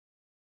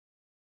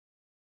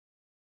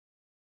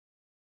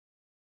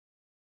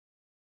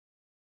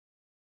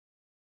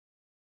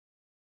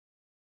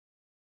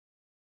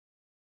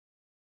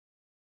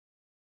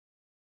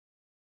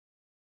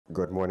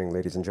Good morning,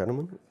 ladies and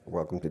gentlemen.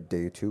 Welcome to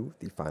day 2 of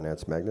the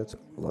Finance Magnates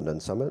London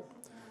Summit.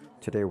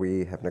 Today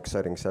we have an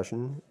exciting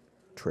session,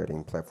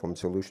 trading platform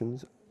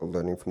solutions,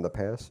 learning from the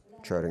past,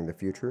 charting the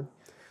future.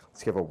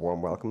 Let's give a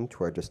warm welcome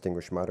to our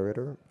distinguished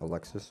moderator,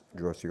 Alexis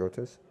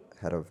Droussiotis,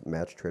 head of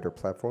Match Trader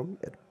Platform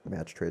at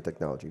Match Trade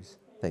Technologies.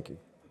 Thank you.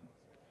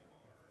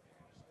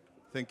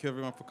 Thank you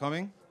everyone for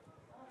coming.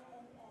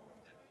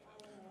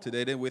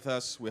 Today with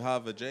us we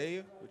have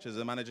Ajay, which is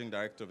the Managing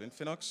Director of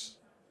INFINOX.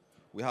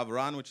 We have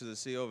Ran, which is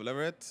the CEO of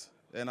Leverate,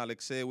 and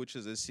Alexey, which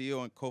is the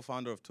CEO and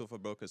co-founder of Tofa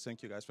Brokers.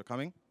 Thank you guys for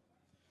coming.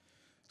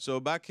 So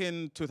back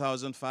in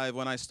 2005,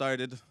 when I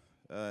started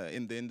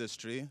in the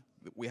industry,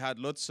 we had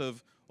lots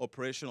of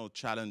operational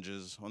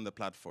challenges on the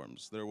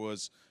platforms. There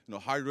was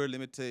hardware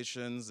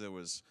limitations, there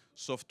was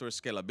software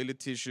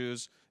scalability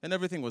issues, and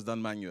everything was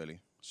done manually.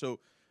 So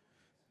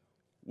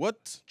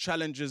what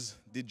challenges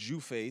did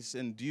you face,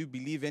 and do you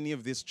believe any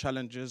of these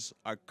challenges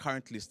are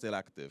currently still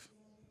active?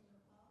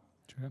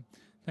 Sure.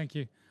 Thank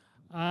you.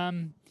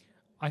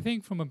 I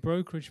think from a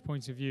brokerage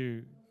point of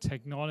view,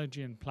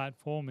 technology and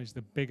platform is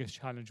the biggest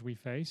challenge we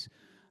face.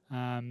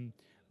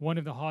 One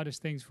of the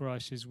hardest things for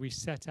us is we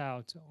set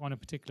out on a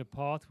particular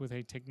path with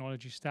a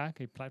technology stack,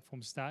 a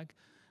platform stack,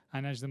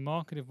 and as the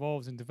market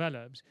evolves and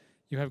develops,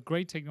 you have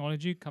great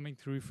technology coming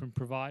through from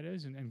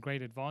providers and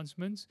great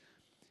advancements,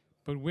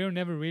 but we're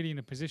never really in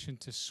a position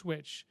to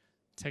switch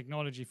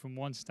technology from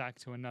one stack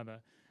to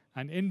another.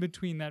 And in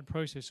between that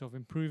process of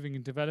improving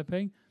and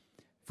developing,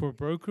 for a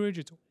brokerage,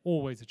 it's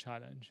always a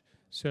challenge.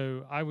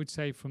 So I would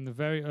say from the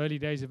very early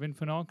days of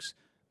INFINOX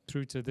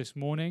through to this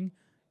morning,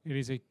 it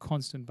is a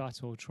constant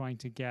battle trying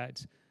to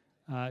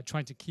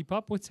keep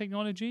up with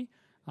technology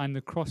and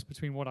the cross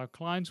between what our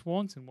clients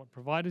want and what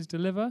providers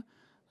deliver.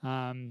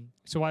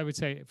 So I would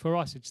say for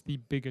us, it's the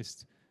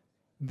biggest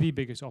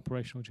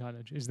operational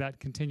challenge is that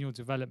continual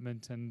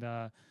development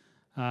and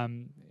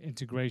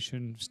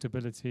integration,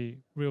 stability,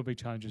 real big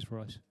challenges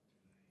for us.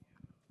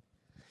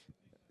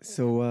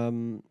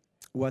 So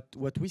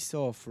what we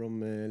saw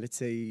from let's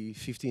say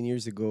 15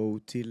 years ago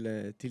till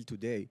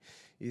today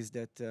is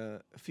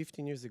that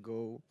 15 years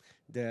ago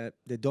the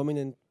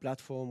dominant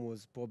platform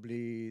was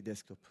probably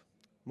desktop.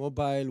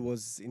 Mobile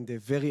was in the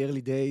very early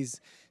days,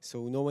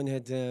 so no one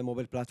had a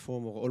mobile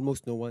platform, or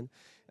almost no one.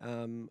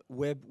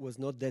 Web was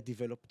not that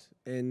developed,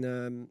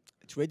 and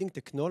trading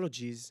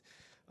technologies,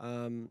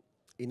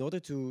 in order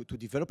to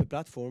develop a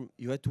platform,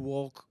 you had to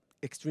work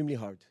extremely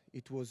hard.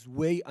 It was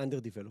way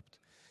underdeveloped.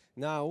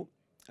 Now,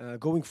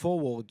 going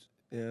forward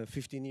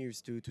 15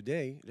 years to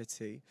today, let's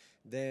say,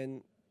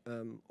 then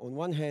on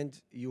one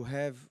hand, you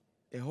have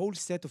a whole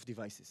set of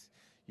devices.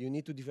 You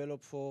need to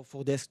develop for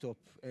desktop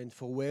and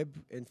for web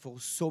and for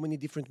so many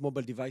different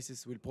mobile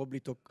devices. We'll probably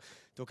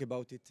talk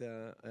about it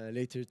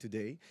later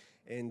today.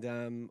 And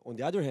on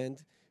the other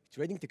hand,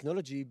 trading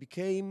technology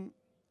became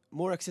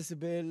more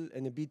accessible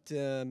and a bit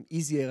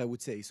easier, I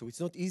would say. So it's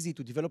not easy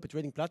to develop a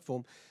trading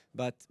platform,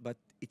 but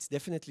it's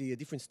definitely a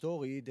different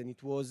story than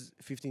it was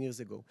 15 years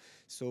ago.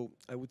 So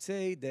I would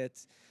say that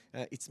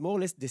it's more or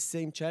less the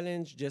same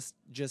challenge,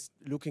 just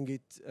looking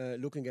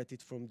at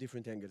it from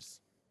different angles.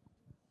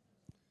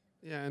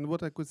 Yeah, and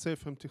what I could say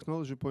from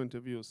technology point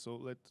of view,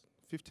 so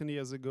 15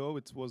 years ago,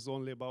 it was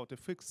only about a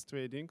fixed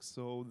trading,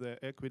 so the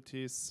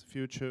equities,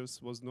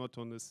 futures was not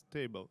on this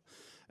table.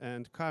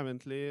 And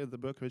currently, the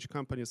brokerage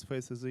companies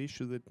faces the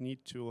issue that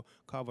need to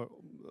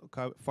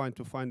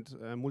find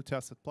a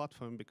multi-asset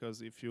platform,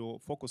 because if you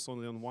focus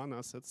only on one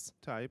asset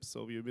type,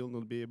 so you will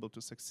not be able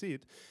to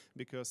succeed,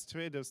 because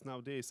traders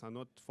nowadays are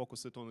not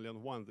focused only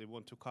on one. They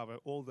want to cover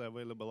all the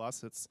available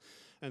assets,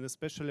 and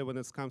especially when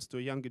it comes to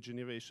a younger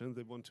generation,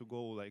 they want to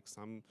go like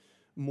some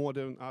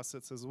modern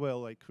assets as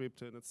well, like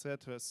crypto and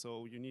etc.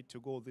 So you need to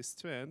go this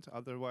trend,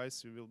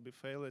 otherwise you will be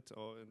failed,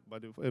 or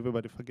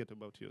everybody forget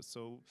about you.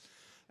 So,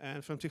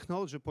 and from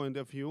technology point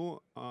of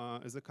view,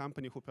 as a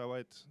company who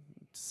provides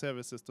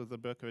services to the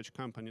brokerage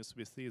companies,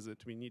 we see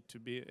that we need to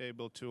be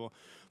able to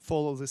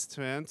follow this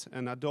trend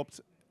and adopt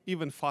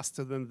even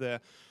faster than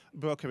the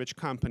brokerage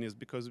companies,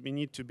 because we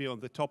need to be on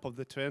the top of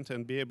the trend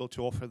and be able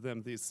to offer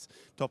them these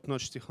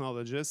top-notch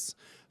technologies,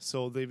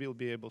 so they will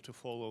be able to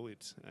follow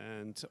it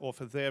and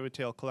offer their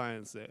retail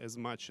clients as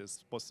much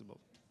as possible.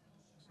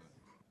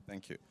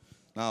 Thank you.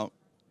 Now,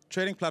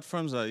 trading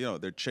platforms are,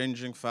 they're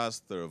changing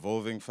fast, they're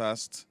evolving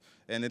fast,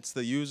 and it's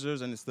the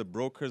users and it's the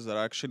brokers that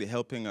are actually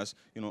helping us,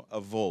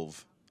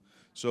 evolve.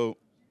 So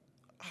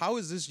how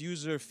is this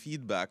user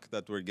feedback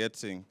that we're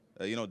getting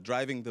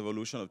driving the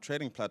evolution of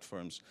trading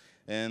platforms,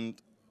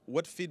 and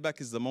what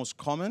feedback is the most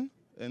common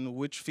and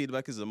which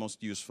feedback is the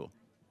most useful?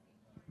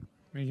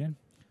 Again,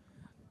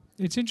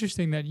 it's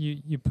interesting that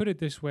you put it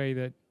this way,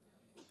 that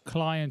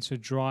clients are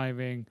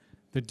driving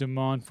the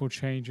demand for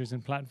changes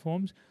in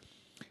platforms,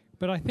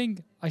 but I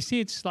think I see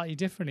it slightly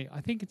differently.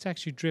 I think it's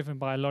actually driven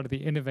by a lot of the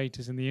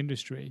innovators in the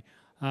industry.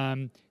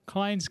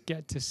 Clients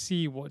get to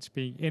see what's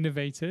being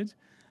innovated,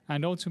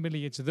 and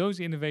ultimately it's those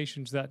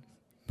innovations that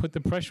put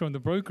the pressure on the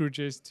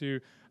brokerages to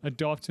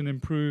adopt and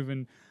improve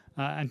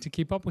and to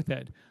keep up with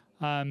it.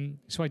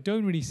 So I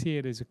don't really see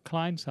it as a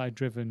client-side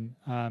driven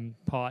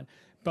part.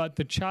 But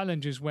the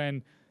challenge is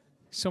when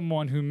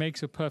someone who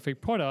makes a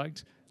perfect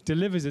product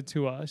delivers it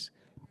to us,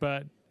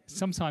 but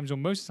sometimes or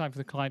most of the time for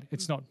the client,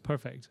 it's not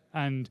perfect.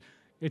 And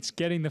it's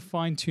getting the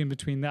fine tune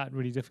between that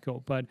really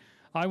difficult. But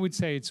I would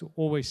say it's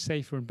always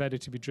safer and better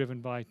to be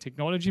driven by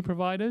technology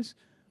providers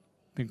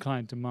than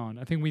client demand.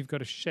 I think we've got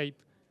to shape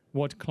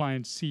what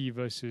clients see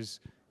versus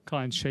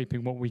clients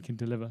shaping what we can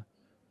deliver.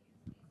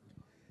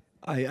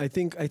 I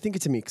think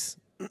it's a mix.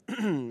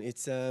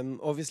 It's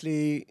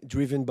obviously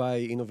driven by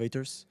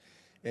innovators,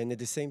 and at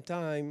the same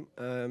time,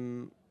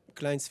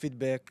 clients'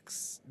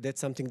 feedbacks,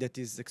 that's something that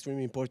is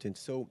extremely important.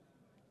 So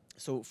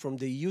from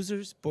the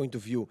user's point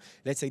of view,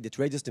 let's say the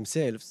traders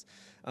themselves,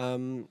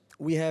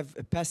 we have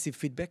a passive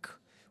feedback,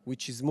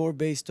 which is more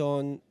based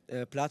on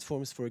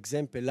platforms, for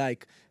example,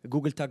 like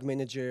Google Tag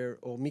Manager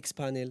or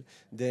Mixpanel,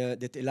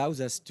 that allows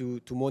us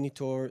to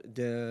monitor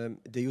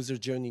the user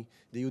journey,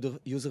 the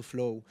user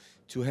flow,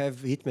 to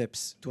have heat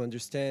maps to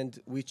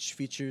understand which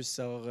features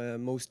are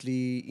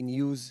mostly in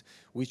use,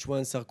 which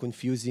ones are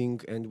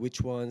confusing, and which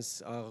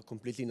ones are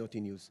completely not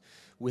in use.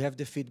 We have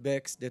the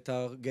feedbacks that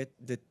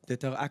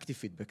are active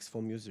feedbacks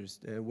from users,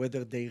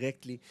 whether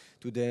directly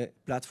to the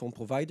platform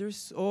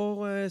providers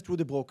or through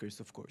the brokers,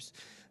 of course.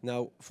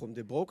 Now, from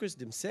the brokers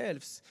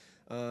themselves,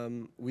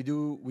 we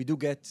do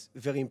get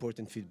very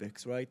important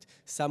feedbacks, right?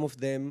 Some of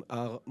them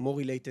are more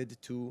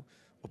related to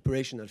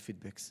operational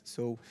feedbacks.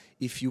 So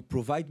if you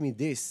provide me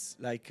this,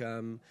 like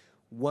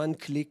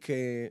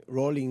one-click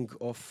rolling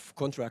of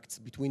contracts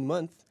between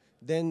months,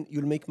 then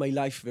you'll make my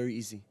life very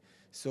easy.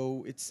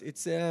 So it's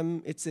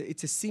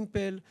a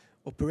simple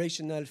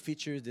operational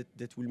feature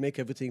that will make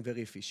everything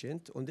very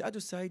efficient. On the other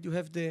side, you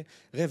have the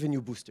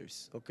revenue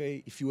boosters.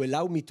 Okay, if you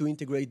allow me to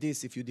integrate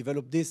this, if you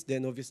develop this,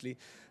 then obviously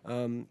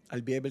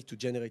I'll be able to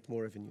generate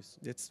more revenues.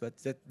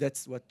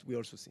 That's what we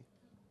also see.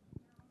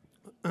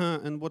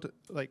 And what,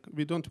 like,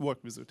 we don't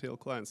work with retail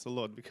clients a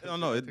lot because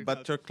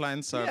but your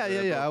clients are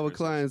our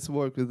clients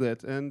work with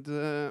that.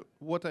 And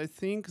what I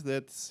think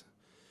that's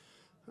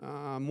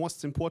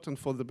most important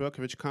for the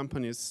brokerage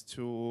companies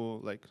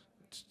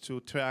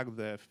to track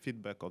the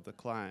feedback of the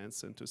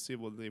clients and to see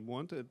what they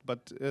wanted.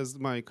 But as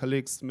my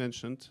colleagues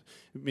mentioned,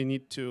 we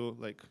need to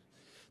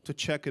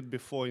check it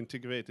before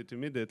integrate it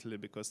immediately,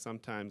 because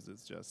sometimes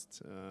it's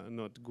just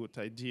not a good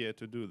idea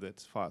to do that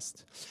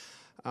fast.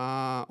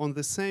 On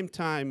the same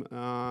time,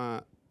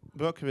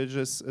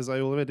 brokerages, as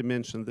I already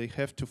mentioned, they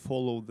have to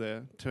follow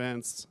the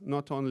trends,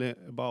 not only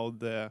about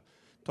the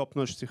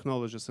top-notch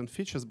technologies and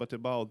features, but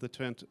about the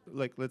trend.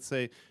 Like, let's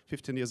say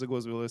 15 years ago,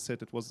 as we always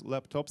said, it was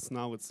laptops.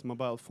 Now it's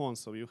mobile phones,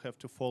 so you have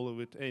to follow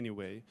it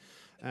anyway.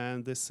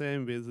 And the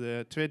same with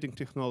the trading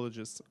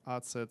technologies,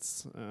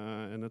 assets,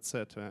 and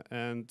etc.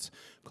 And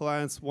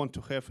clients want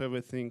to have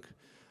everything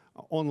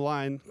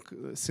online,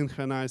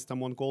 synchronized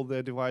among all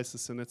their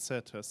devices and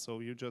etc. So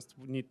you just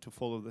need to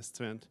follow this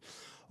trend.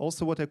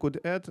 Also, what I could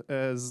add,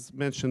 as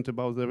mentioned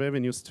about the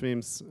revenue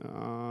streams,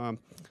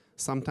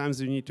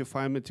 sometimes you need to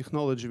find a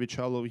technology which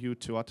allow you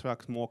to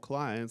attract more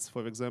clients.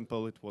 For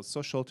example, it was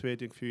social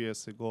trading a few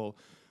years ago,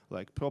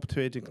 like prop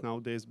trading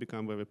nowadays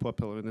become very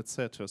popular and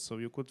etc. So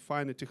you could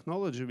find a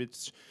technology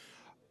which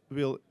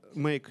will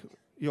make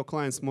your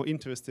clients more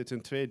interested in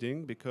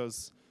trading,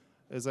 because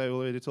as I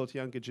already told,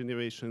 younger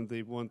generation,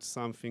 they want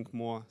something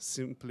more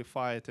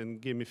simplified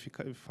and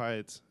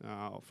gamified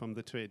from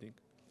the trading.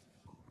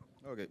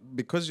 Okay,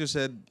 because you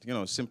said,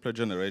 simpler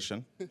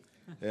generation.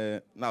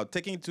 Now,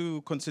 taking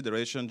into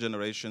consideration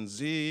Generation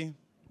Z,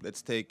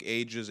 let's take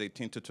ages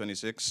 18 to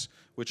 26,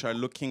 which are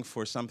looking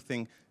for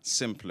something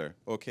simpler.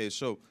 Okay,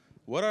 so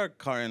what are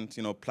current,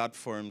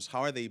 platforms?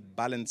 How are they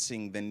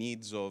balancing the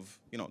needs of,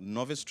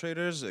 novice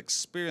traders,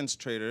 experienced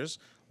traders,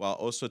 while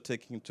also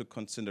taking into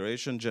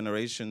consideration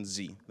Generation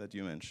Z that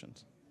you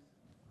mentioned?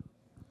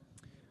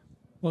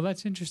 Well,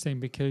 that's interesting,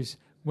 because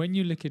when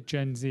you look at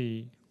Gen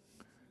Z,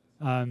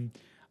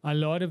 a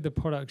lot of the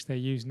products they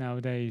use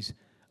nowadays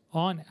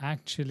aren't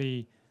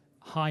actually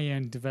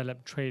high-end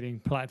developed trading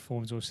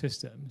platforms or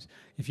systems.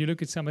 If you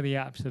look at some of the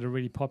apps that are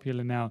really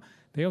popular now,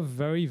 they are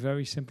very,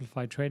 very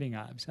simplified trading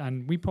apps.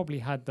 And we probably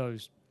had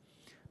those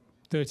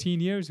 13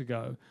 years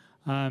ago.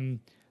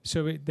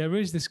 So there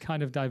is this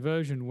kind of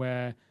diversion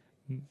where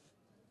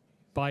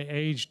by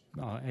age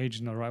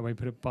is not the right way to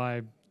put it,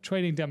 by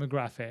trading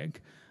demographic,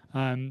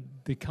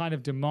 the kind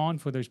of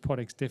demand for those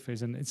products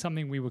differs. And it's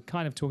something we were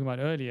kind of talking about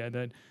earlier,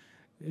 that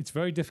it's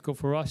very difficult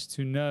for us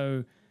to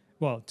know,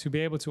 to be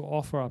able to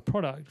offer our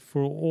product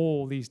for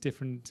all these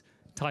different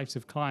types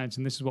of clients.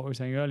 And this is what we were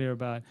saying earlier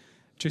about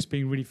just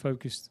being really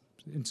focused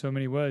in so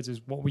many words is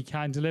what we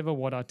can deliver,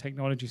 what our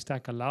technology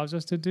stack allows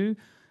us to do,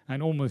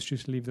 and almost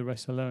just leave the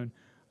rest alone.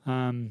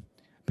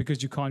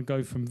 Because you can't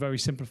go from very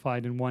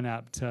simplified in one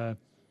app to,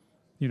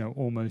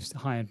 almost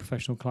high-end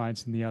professional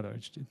clients in the other.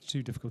 It's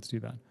too difficult to do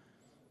that.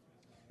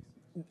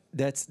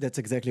 That's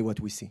exactly what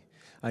we see.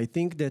 I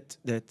think that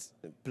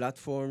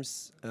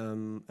platforms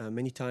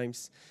many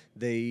times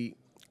they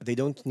they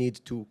don't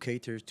need to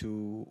cater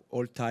to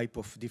all type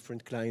of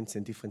different clients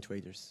and different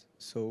traders.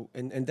 So,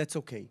 and that's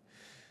okay.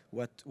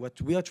 What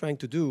we are trying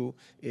to do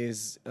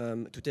is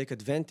to take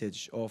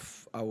advantage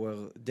of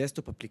our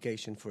desktop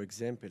application, for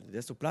example, the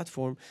desktop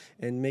platform,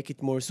 and make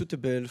it more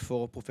suitable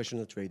for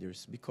professional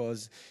traders,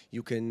 because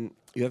you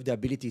have the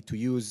ability to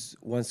use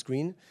one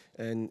screen,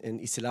 and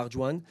it's a large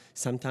one.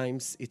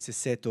 Sometimes it's a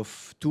set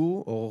of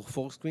 2 or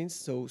 4 screens.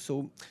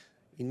 So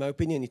in my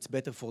opinion, it's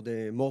better for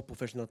the more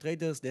professional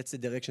traders. That's the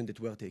direction that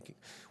we're taking.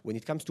 When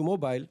it comes to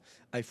mobile,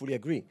 I fully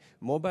agree.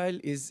 Mobile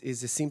is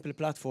a simple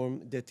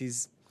platform that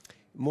is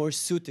more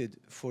suited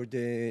for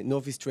the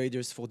novice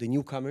traders, for the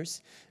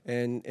newcomers,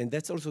 and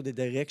that's also the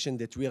direction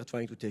that we are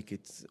trying to take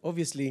it.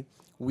 Obviously,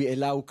 we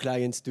allow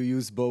clients to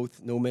use both,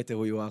 no matter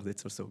who you are.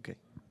 That's also okay.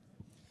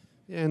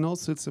 Yeah, and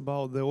also it's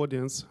about the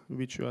audience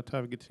which you are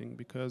targeting,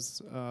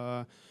 because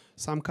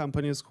some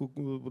companies who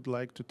would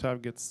like to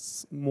target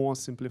more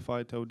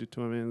simplified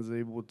auditoriums,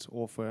 they would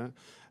offer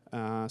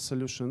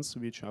solutions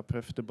which are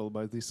profitable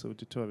by this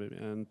auditorium,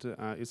 and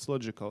it's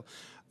logical.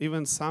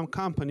 Even some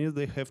companies,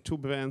 they have 2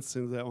 brands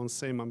in their own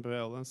same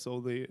umbrella, so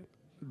they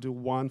do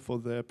one for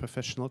the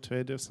professional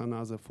traders,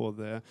 another for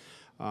the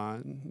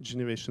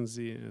Generation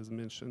Z, as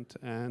mentioned.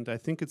 And I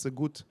think it's a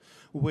good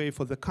way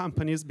for the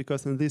companies,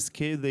 because in this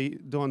case, they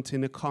don't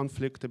in a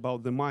conflict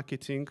about the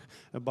marketing,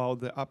 about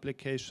the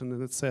application,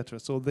 and etc.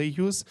 So they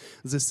use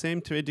the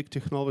same trading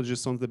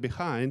technologies on the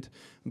behind,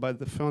 but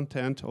the front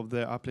end of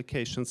the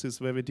applications is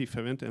very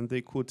different, and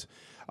they could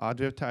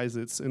advertise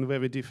it in a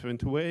very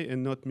different way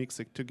and not mix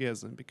it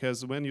together.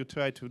 Because when you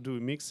try to do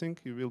mixing,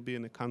 you will be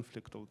in a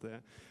conflict of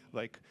the,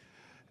 like,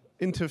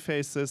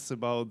 interfaces,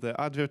 about the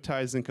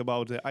advertising,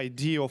 about the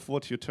idea of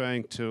what you're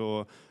trying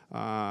to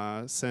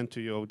send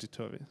to your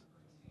auditorium.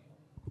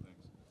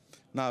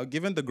 Now,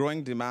 given the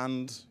growing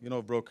demand,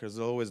 brokers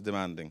are always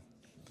demanding.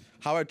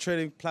 How are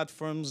trading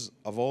platforms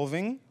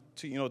evolving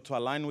to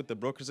align with the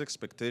brokers'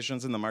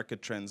 expectations and the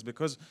market trends?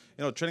 Because,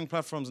 trading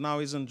platforms now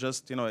isn't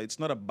just, it's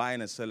not a buy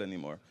and a sell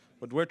anymore.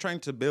 What we're trying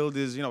to build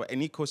is,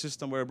 an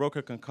ecosystem where a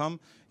broker can come,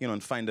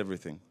 and find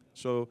everything.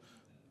 So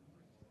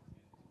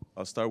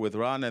I'll start with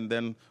Ron, and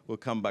then we'll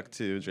come back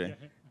to you, Jay.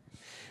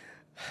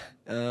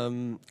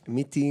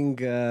 Meeting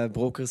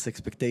brokers'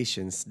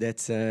 expectations,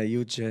 that's a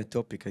huge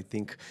topic. I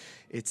think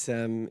it's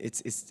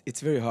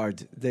very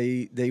hard.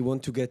 They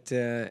want to get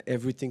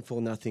everything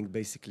for nothing,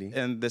 basically.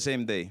 And the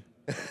same day.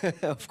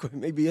 Of course,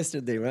 maybe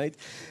yesterday, right?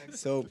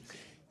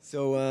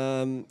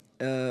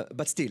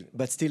 But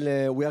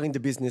still, we are in the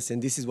business,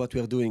 and this is what we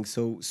are doing.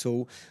 So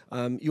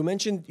you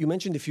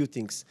mentioned a few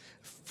things.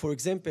 For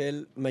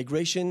example,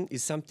 migration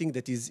is something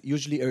that is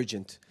usually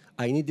urgent.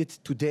 I need it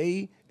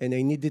today, and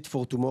I need it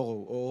for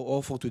tomorrow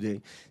or for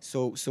today.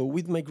 So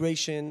with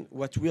migration,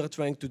 what we are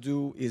trying to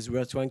do is we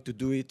are trying to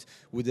do it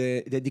with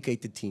a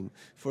dedicated team.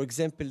 For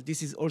example,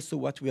 this is also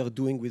what we are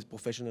doing with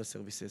professional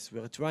services.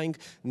 We are trying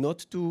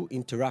not to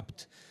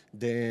interrupt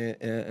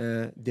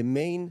the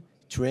main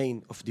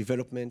train of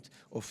development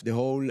of the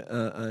whole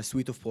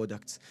suite of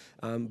products.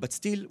 But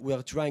still, we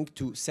are trying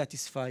to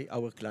satisfy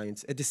our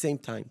clients at the same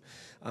time.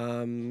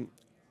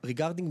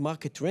 Regarding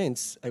market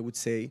trends, I would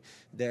say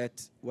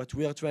that what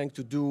we are trying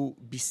to do,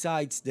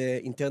 besides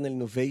the internal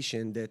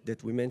innovation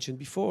that we mentioned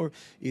before,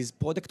 is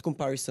product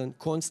comparison,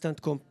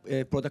 constant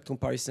product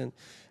comparison,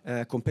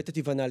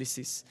 competitive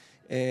analysis.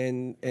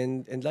 And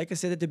like I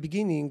said at the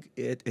beginning,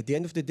 at the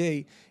end of the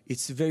day,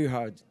 it's very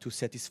hard to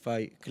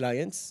satisfy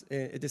clients.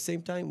 At the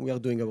same time, we are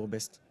doing our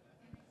best.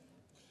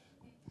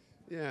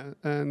 Yeah,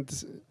 and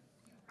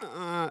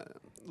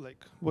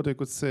like what I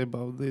could say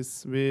about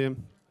this,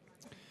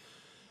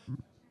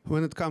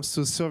 when it comes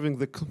to serving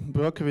the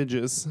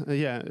brokerages,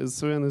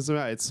 Suren is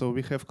right. So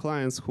we have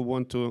clients who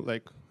want to,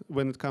 like,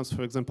 when it comes,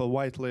 for example,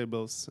 white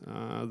labels,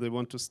 they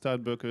want to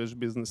start brokerage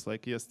business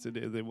like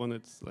yesterday. They want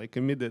it like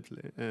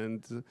immediately.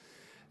 And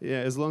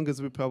as long as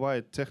we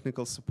provide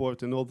technical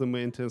support and all the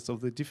maintenance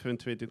of the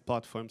different trading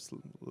platforms,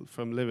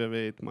 from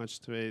Leverate,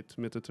 MatchTrade,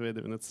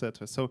 MetaTrader, and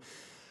etc.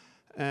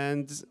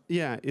 And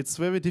it's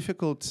very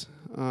difficult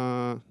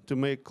to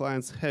make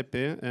clients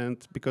happy, and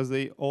because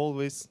they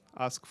always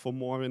ask for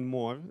more and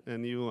more,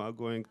 and you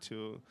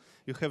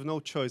have no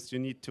choice. You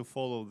need to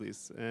follow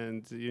this,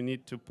 and you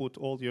need to put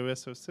all your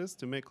resources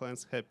to make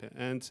clients happy.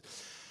 And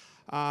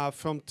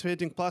from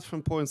trading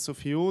platform points of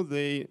view,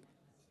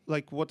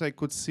 like what I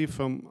could see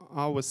from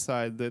our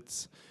side,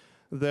 that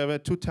there are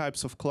 2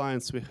 types of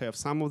clients we have.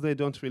 Some of them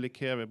don't really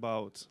care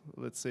about,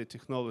 let's say,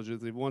 technology.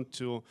 They want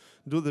to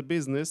do the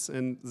business,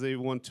 and they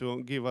want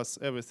to give us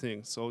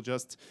everything. So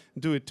just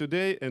do it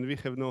today, and we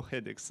have no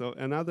headaches. So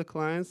another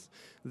clients,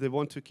 they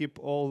want to keep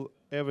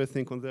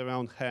everything on their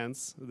own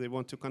hands. They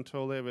want to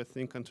control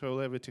everything,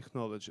 control every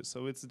technology.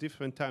 So it's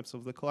different types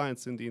of the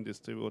clients in the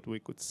industry, what we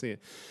could see.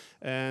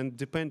 And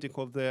depending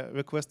on the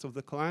request of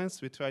the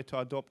clients, we try to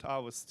adopt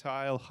our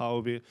style, how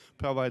we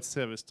provide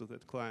service to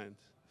that client.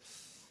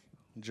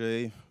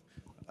 Jay,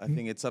 I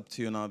think it's up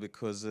to you now,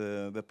 because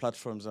the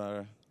platforms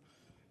are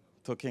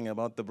talking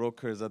about the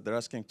brokers that they're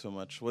asking too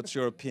much. What's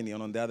your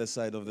opinion on the other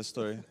side of the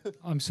story?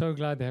 I'm so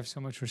glad they have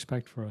so much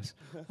respect for us.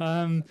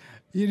 But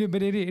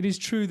it is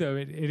true, though.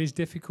 It is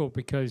difficult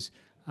because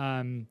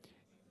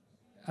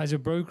as a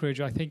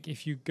brokerage, I think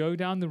if you go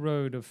down the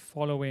road of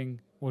following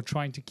or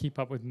trying to keep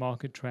up with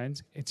market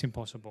trends, it's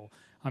impossible.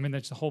 I mean,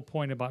 that's the whole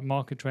point about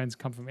market trends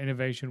come from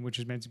innovation, which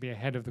is meant to be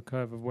ahead of the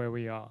curve of where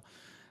we are.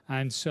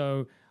 And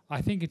so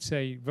I think it's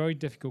a very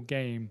difficult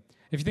game.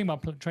 If you think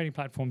about trading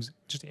platforms,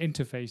 just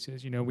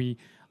interfaces,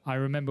 I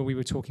remember we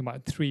were talking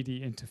about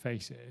 3D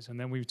interfaces, and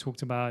then we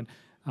talked about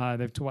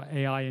they've talked about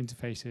AI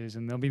interfaces,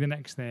 and there'll be the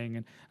next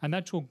thing, and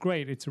that's all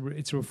great. It's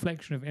a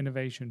reflection of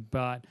innovation,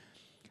 but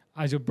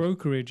as a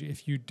brokerage,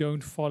 if you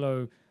don't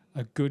follow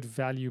a good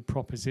value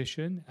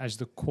proposition as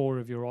the core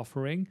of your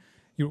offering,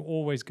 you're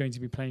always going to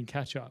be playing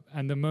catch up.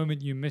 And the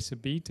moment you miss a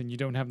beat and you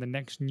don't have the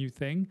next new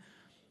thing,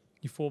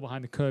 you fall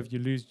behind the curve. You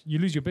lose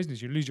your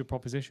business. You lose your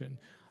proposition.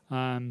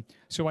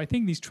 So I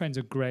think these trends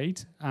are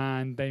great,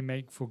 and they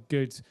make for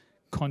good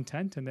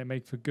content, and they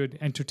make for good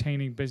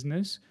entertaining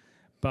business.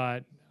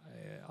 But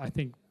I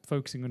think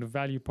focusing on a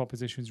value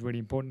proposition is really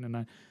important.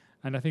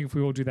 And I think if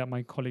we all do that,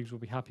 my colleagues will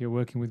be happier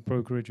working with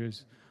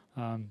brokerages.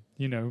 A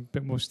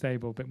bit more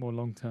stable, a bit more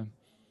long term.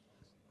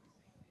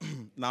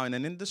 Now, in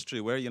an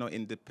industry where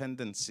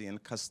independency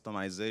and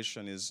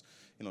customization is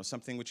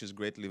something which is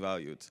greatly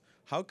valued,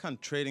 how can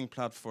trading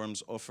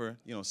platforms offer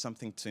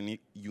something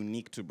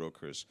unique to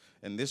brokers?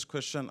 And this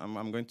question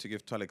I'm going to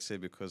give to Alexey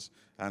because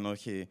I know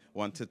he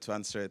wanted to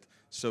answer it.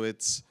 So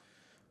it's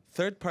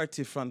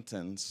third-party front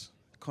ends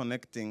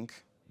connecting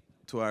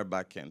to our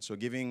backend. So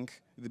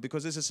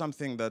because this is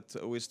something that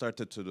we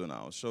started to do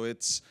now. So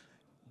it's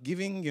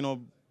giving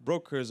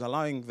brokers,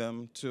 allowing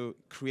them to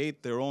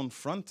create their own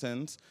front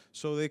end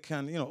so they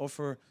can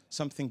offer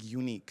something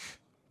unique,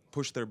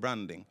 push their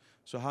branding.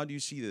 So how do you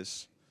see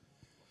this?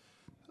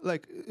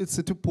 Like, it's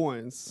 2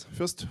 points.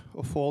 First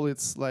of all,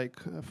 it's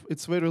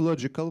very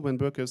logical when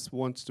brokers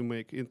want to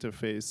make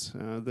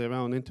their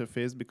own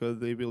interface, because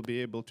they will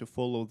be able to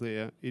follow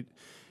their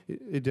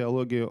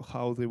ideology,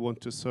 how they want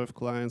to serve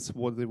clients,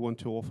 what they want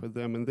to offer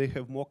them, and they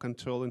have more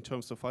control in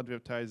terms of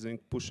advertising,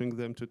 pushing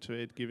them to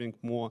trade, giving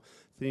more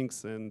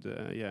things, and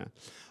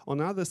On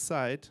the other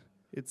side,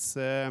 it's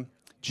a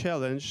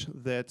challenge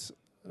that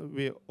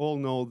we all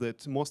know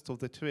that most of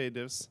the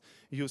traders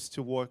used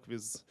to work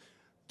with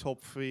top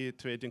 3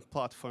 trading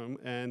platform,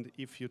 and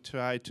if you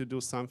try to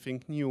do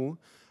something new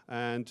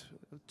and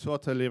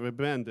totally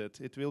rebranded,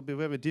 it will be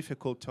very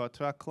difficult to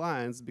attract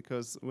clients,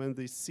 because when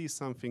they see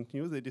something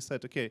new, they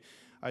decide, okay,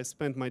 I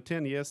spent my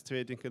 10 years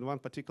trading in one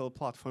particular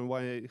platform,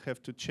 why I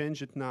have to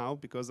change it now,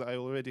 because I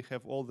already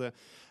have all the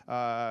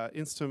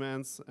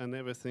instruments and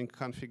everything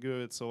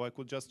configured, so I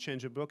could just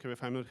change a broker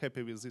if I'm not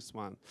happy with this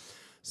one.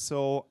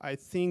 So I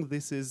think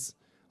this is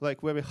like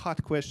very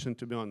hard question,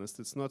 to be honest.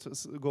 It's not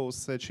goes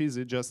such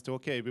easy, just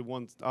okay, we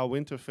want our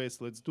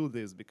interface, let's do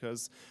this,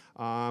 because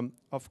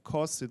of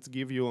course it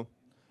gives you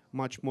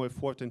much more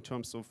effort in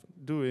terms of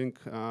doing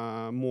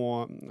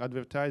more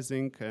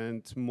advertising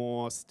and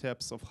more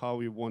steps of how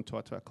you want to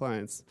attract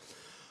clients.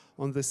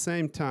 On the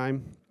same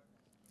time,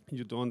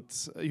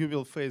 you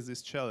will face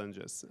these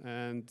challenges,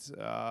 and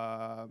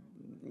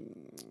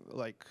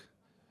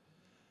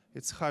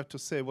it's hard to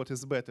say what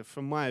is better,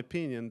 from my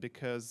opinion,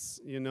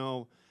 because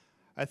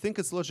I think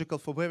it's logical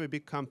for very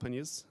big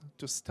companies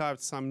to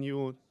start some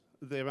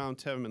their own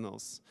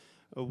terminals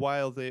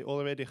while they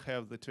already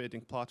have the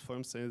trading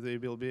platforms, and they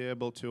will be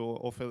able to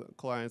offer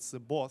clients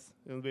both,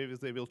 and maybe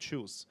they will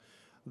choose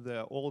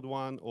the old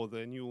one or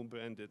the new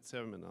branded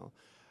terminal.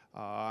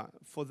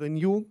 For the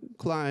new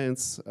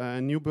clients,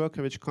 new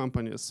brokerage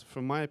companies,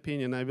 from my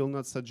opinion, I will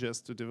not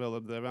suggest to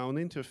develop their own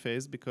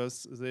interface,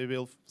 because they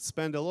will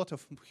spend a lot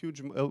of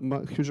huge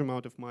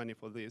amount of money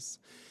for this.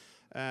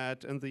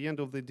 At the end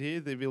of the day,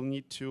 they will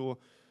need to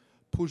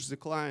push the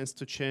clients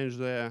to change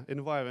their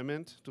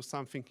environment to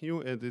something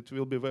new, and it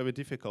will be very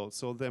difficult.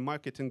 So their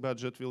marketing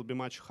budget will be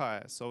much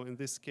higher. So in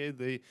this case,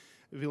 they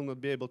will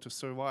not be able to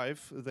survive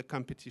the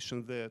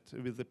competition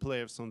with the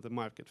players on the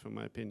market, from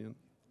my opinion.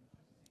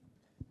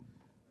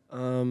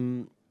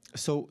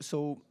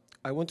 So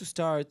I want to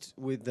start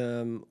with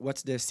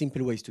what's the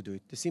simple ways to do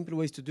it. The simple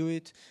ways to do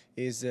it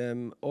is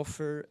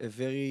offer a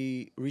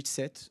very rich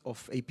set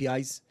of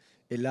APIs,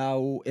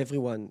 allow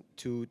everyone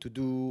to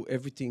do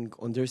everything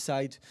on their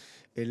side,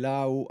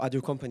 allow other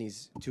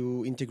companies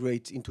to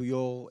integrate into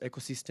your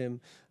ecosystem.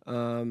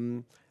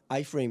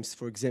 iframes,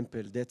 for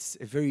example, that's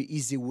a very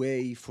easy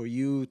way for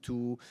you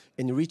to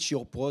enrich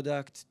your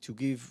product, to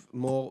give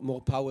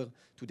more power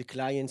to the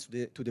clients,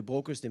 to the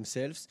brokers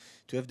themselves,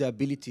 to have the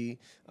ability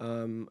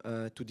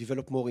to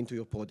develop more into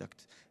your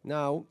product.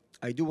 Now,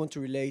 I do want to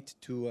relate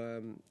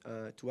to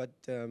what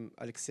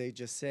Alexey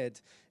just said,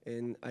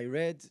 and I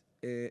read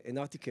an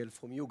article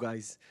from you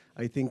guys,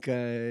 I think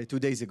 2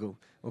 days ago,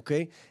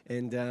 okay?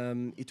 And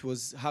it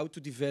was how to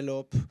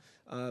develop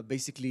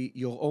basically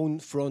your own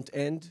front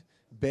end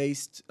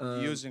based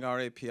using our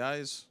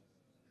APIs.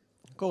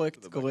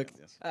 Correct.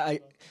 Yes.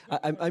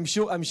 I'm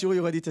sure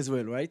you read it as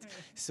well, right?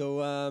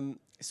 So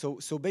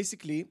so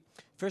basically,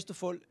 first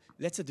of all,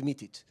 let's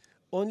admit it.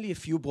 Only a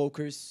few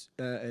brokers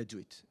do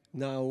it.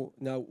 Now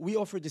we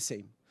offer the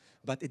same,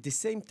 but at the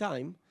same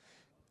time,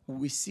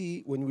 we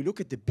see when we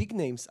look at the big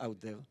names out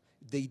there,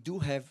 they do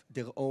have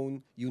their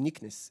own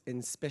uniqueness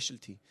and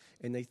specialty,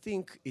 and I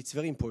think it's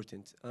very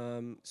important.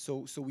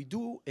 So we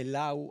do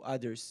allow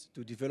others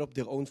to develop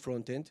their own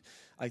front end.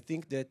 I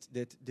think that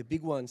the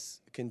big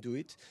ones can do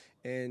it,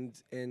 and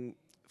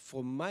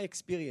from my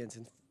experience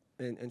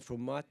and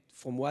from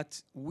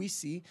what we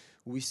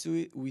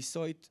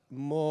saw it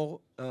more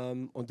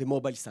on the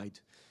mobile side.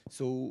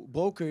 So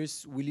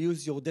brokers will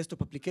use your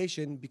desktop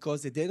application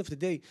because at the end of the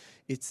day,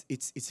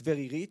 it's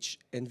very rich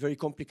and very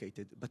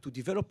complicated. But to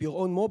develop your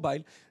own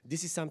mobile,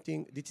 this is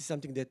something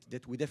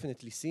that we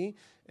definitely see,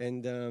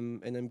 and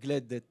I'm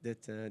glad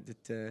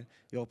that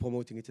you're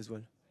promoting it as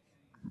well.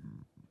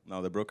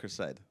 Now the broker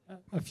side,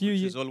 which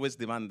is always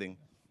demanding.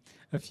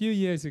 A few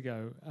years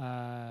ago,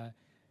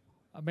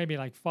 maybe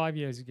like 5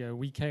 years ago,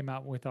 we came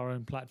out with our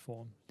own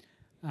platform.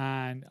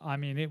 And I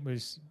mean, it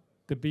was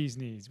the bee's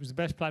knees. It was the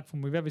best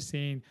platform we've ever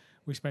seen.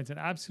 We spent an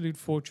absolute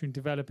fortune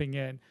developing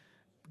it,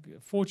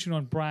 fortune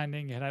on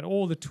branding. It had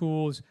all the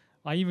tools.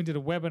 I even did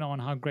a webinar on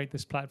how great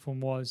this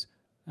platform was,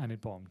 and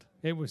it bombed.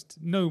 It was,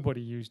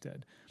 nobody used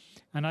it.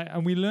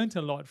 And we learned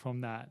a lot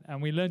from that.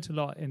 And we learned a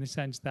lot in the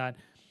sense that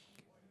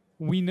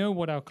we know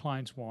what our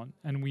clients want,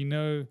 and we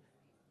know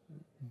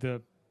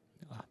the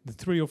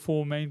 3 or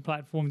 4 main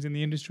platforms in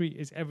the industry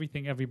is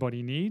everything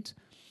everybody needs.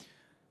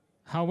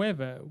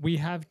 However, we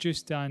have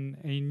just done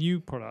a new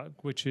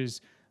product, which is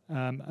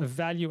a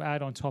value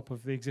add on top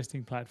of the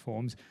existing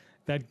platforms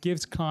that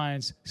gives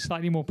clients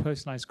slightly more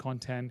personalized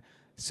content,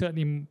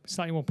 certainly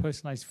slightly more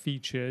personalized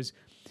features,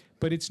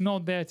 but it's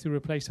not there to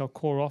replace our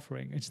core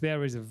offering. It's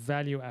there as a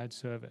value add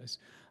service.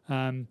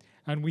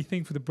 And we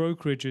think for the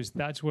brokerages,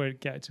 that's where it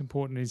gets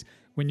important, is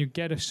when you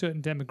get a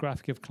certain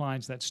demographic of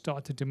clients that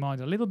start to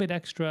demand a little bit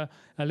extra,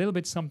 a little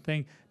bit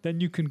something, then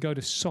you can go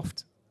to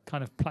soft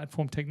kind of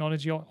platform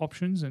technology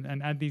options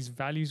and add these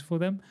values for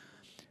them.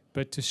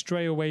 But to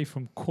stray away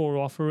from core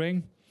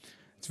offering,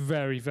 it's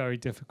very, very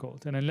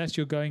difficult. And unless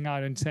you're going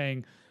out and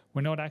saying,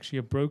 we're not actually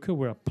a broker,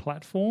 we're a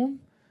platform,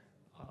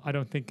 I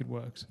don't think it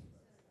works.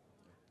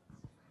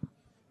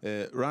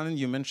 Ran,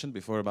 you mentioned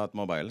before about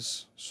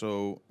mobiles.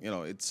 So,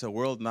 it's a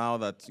world now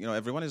that,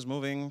 everyone is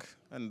moving,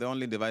 and the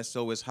only device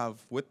they always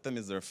have with them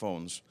is their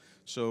phones.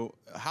 So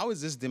how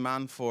is this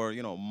demand for,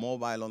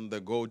 mobile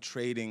on-the-go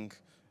trading,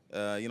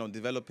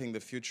 developing the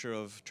future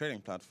of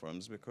trading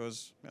platforms?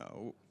 Because,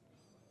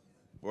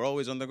 we're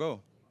always on the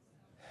go.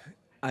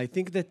 I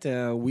think that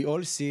we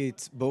all see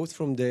it both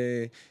from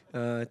the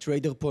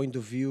trader point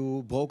of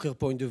view, broker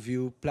point of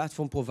view,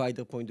 platform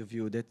provider point of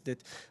view,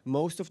 that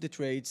most of the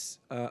trades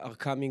are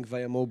coming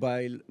via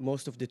mobile,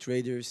 most of the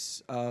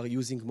traders are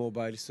using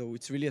mobile, so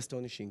it's really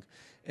astonishing.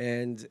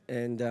 And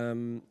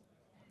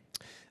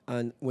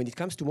when it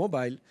comes to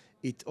mobile,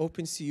 it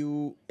opens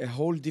you a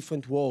whole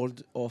different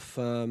world of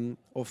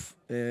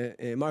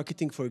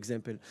marketing, for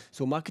example.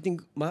 So marketing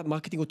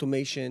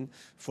automation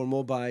for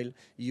mobile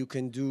you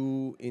can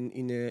do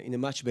in a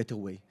much better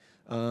way.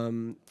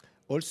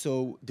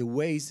 Also, the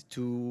ways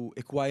to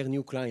acquire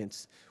new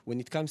clients. When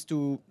it comes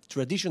to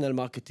traditional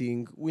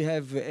marketing, we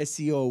have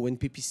SEO and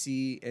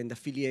PPC and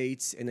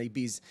affiliates and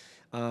IBs.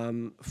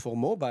 For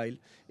mobile,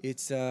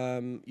 it's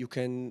you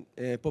can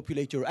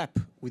populate your app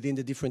within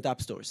the different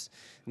app stores.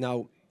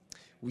 Now,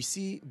 we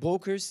see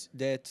brokers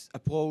that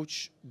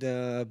approach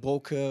the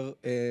broker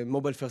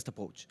mobile-first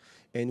approach,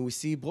 and we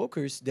see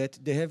brokers that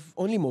they have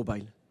only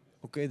mobile.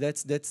 Okay,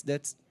 that's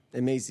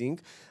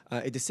amazing.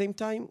 At the same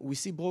time, we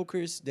see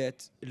brokers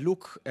that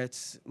look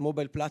at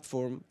mobile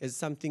platform as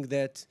something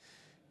that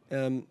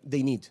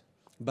they need,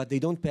 but they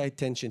don't pay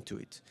attention to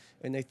it,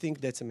 and I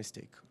think that's a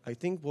mistake. I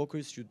think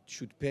brokers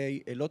should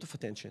pay a lot of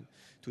attention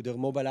to their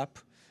mobile app.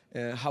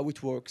 How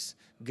it works,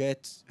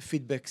 get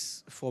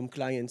feedbacks from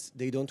clients.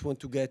 They don't want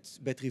to get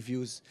bad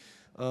reviews.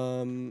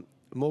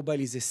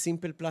 Mobile is a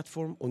simple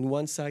platform on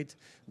one side,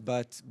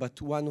 but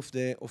one of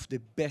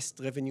the best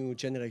revenue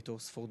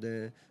generators for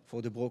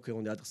the broker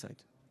on the other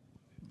side.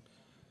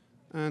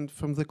 And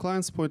from the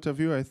client's point of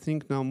view, I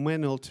think now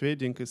manual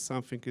trading is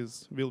something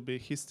will be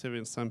history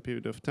in some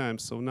period of time.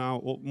 So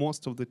now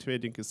most of the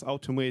trading is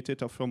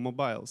automated or from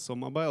mobile. So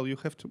mobile, you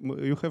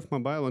have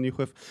mobile and you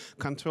have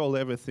control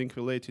everything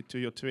related to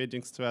your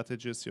trading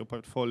strategies, your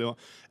portfolio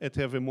at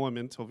every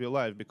moment of your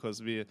life, because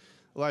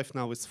life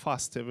now is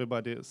fast,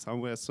 everybody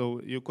somewhere,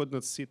 so you could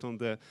not sit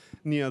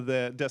near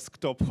the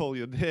desktop all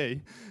your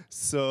day.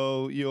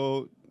 So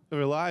you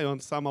rely on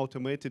some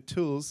automated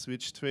tools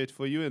which trade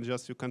for you, and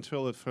just you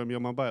control it from your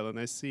mobile. And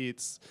I see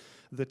it's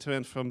the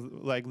trend from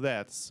like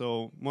that.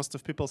 So most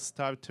of people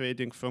start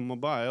trading from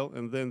mobile,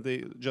 and then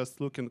they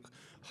just looking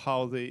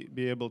how they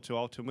be able to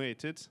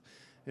automate it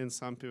in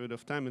some period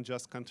of time and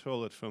just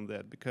control it from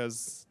that.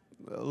 Because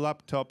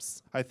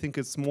laptops, I think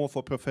it's more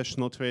for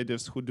professional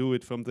traders who do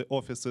it from the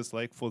offices,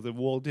 like for the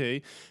whole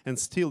day, and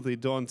still they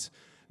don't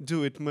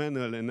do it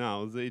manually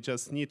now. They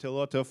just need a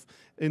lot of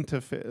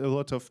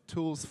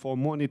tools for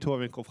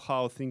monitoring of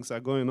how things are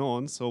going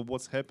on, so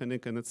what's happening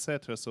and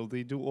etc. So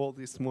they do all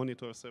these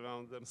monitors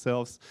around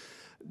themselves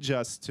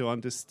just to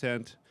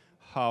understand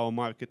how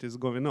market is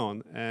going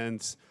on.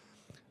 And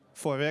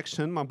for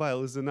action,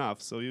 mobile is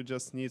enough. So you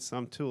just need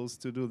some tools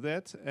to do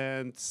that,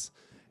 and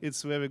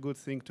it's a very good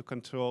thing to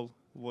control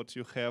what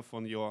you have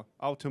on your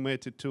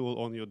automated tool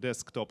on your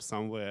desktop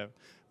somewhere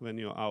when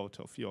you're out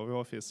of your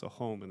office or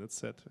home and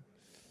etc.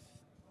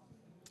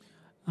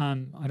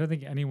 I don't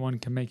think anyone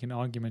can make an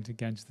argument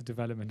against the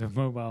development of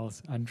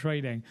mobiles and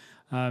trading.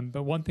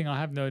 But one thing I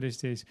have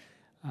noticed is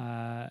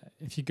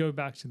if you go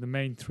back to the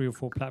main 3 or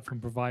 4 platform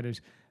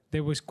providers,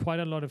 there was quite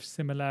a lot of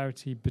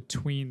similarity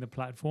between the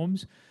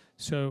platforms.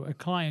 So a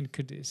client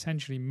could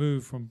essentially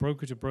move from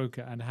broker to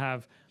broker and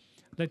have,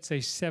 let's say,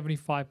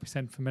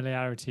 75%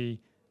 familiarity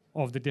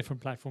of the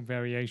different platform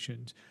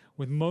variations.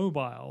 With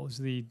mobiles,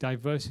 the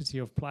diversity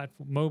of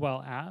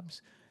mobile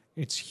apps,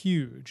 it's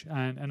huge.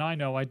 And I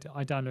know I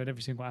download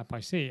every single app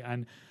I see.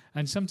 And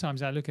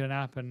sometimes I look at an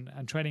app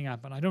and trading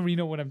app, and I don't really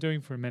know what I'm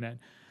doing for a minute.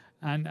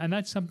 And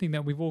that's something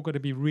that we've all got to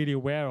be really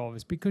aware of,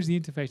 is because the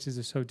interfaces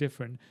are so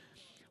different.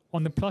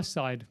 On the plus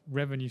side,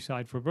 revenue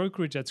side, for a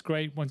brokerage, that's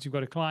great. Once you've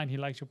got a client, he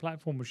likes your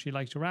platform or she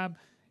likes your app,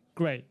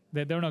 great.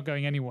 They're not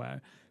going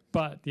anywhere.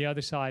 But the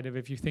other side of,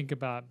 if you think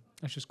about,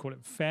 let's just call it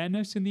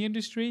fairness in the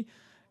industry,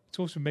 it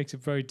also makes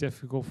it very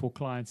difficult for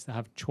clients to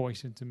have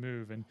choice and to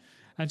move.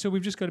 And so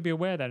we've just got to be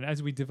aware that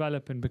as we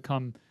develop and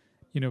become,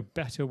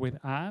 better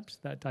with apps,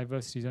 that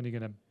diversity is only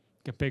going to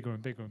get bigger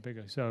and bigger and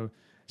bigger. So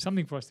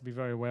something for us to be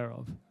very aware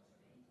of.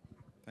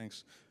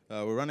 Thanks.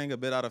 We're running a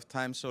bit out of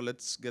time, so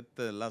let's get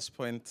the last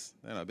point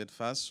a bit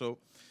fast. So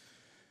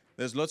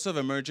there's lots of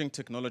emerging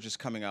technologies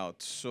coming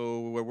out.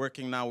 So we're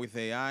working now with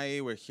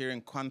AI. We're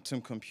hearing quantum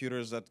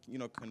computers that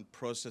can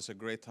process a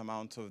great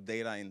amount of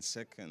data in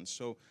seconds.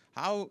 So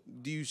how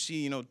do you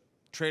see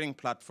trading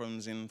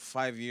platforms in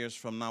 5 years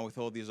from now with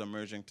all these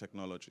emerging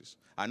technologies?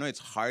 I know it's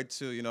hard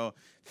to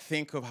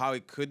think of how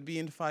it could be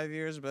in 5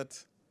 years,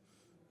 but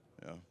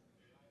yeah.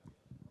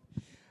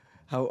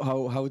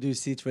 How do you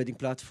see trading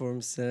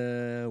platforms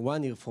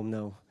 1 year from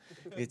now?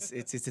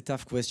 It's a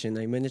tough question.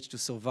 I managed to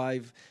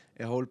survive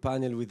a whole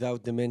panel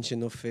without the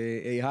mention of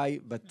AI,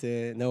 but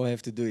now I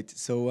have to do it.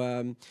 So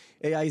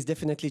AI is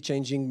definitely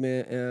changing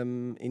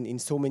in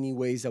so many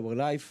ways our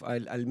life.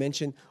 I'll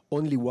mention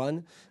only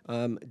one,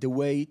 the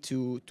way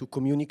to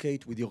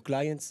communicate with your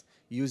clients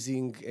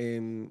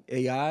using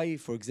AI,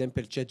 for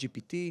example,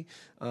 ChatGPT,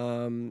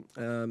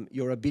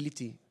 your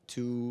ability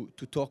to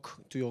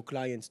talk to your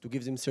clients, to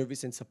give them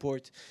service and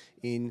support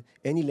in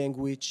any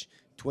language,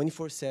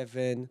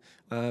 24/7,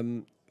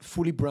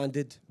 fully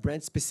branded,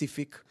 brand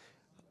specific,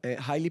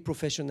 highly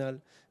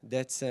professional.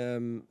 That's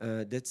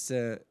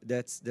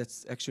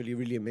actually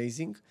really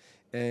amazing.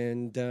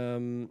 And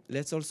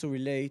let's also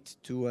relate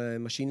to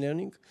machine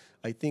learning.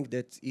 I think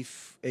that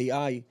if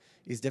AI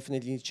is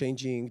definitely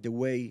changing the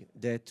way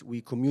that we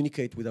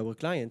communicate with our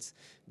clients,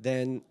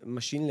 then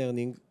machine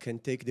learning can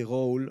take the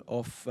role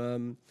of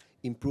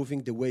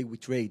improving the way we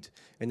trade.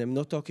 And I'm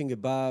not talking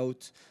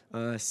about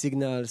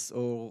signals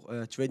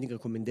or trading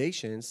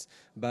recommendations,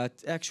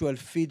 but actual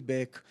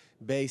feedback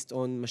based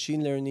on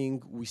machine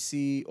learning. We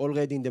see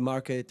already in the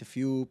market a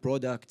few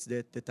products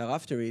that are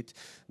after it,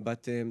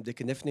 but they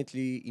can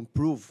definitely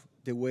improve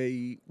the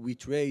way we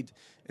trade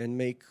and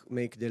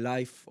make the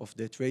life of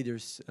the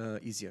traders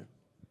easier.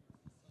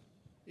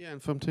 Yeah,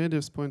 and from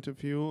traders' point of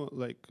view,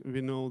 like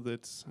we know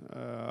that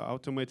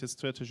automated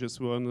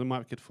strategies were on the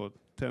market for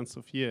tens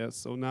of years,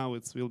 so now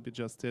it will be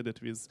just added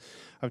with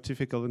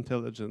artificial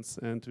intelligence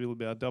and will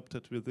be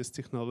adopted with this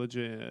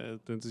technology.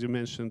 As you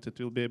mentioned, it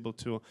will be able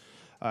to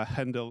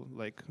handle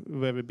like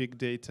very big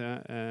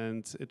data,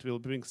 and it will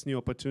bring new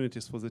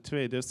opportunities for the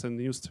traders and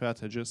new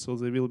strategies, so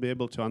they will be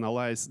able to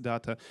analyze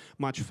data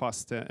much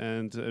faster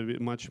and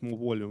much more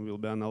volume will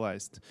be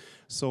analyzed.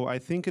 So I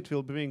think it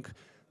will bring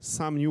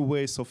some new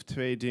ways of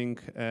trading,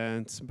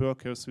 and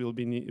brokers will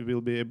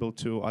be able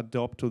to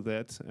adapt to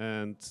that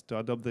and to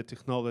adopt the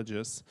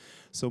technologies.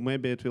 So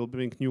maybe it will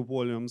bring new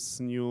volumes,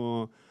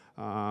 new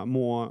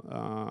more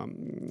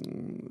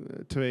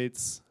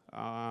trades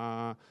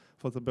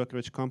for the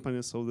brokerage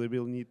companies. So they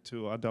will need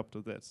to adapt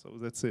to that. So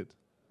that's it.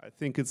 I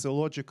think it's a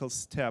logical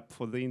step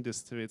for the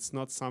industry. It's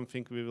not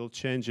something we will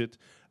change it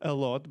a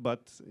lot,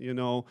 but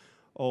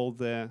all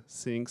the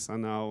things are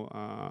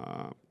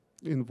now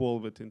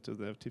involved into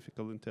the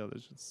artificial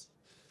intelligence.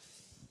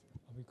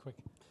 I'll be quick.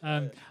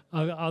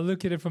 I'll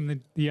look at it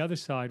from the other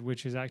side,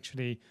 which is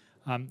actually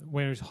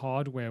where is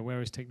hardware,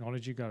 where is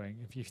technology going?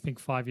 If you think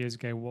 5 years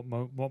ago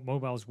what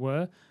mobiles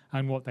were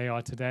and what they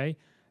are today,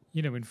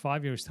 in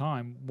 5 years'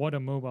 time, what are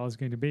mobiles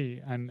going to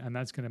be? And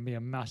that's going to be a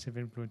massive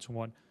influence on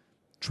what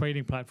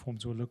trading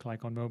platforms will look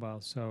like on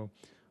mobiles. So,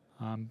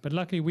 but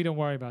luckily we don't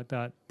worry about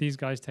that. These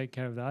guys take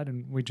care of that,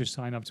 and we just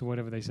sign up to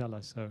whatever they sell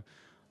us. So,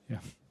 yeah.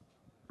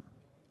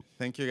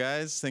 Thank you,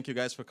 guys. Thank you,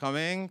 guys, for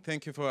coming.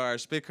 Thank you for our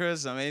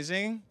speakers.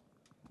 Amazing.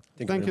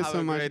 Thank you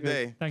so much. Have a great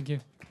day. Thank you.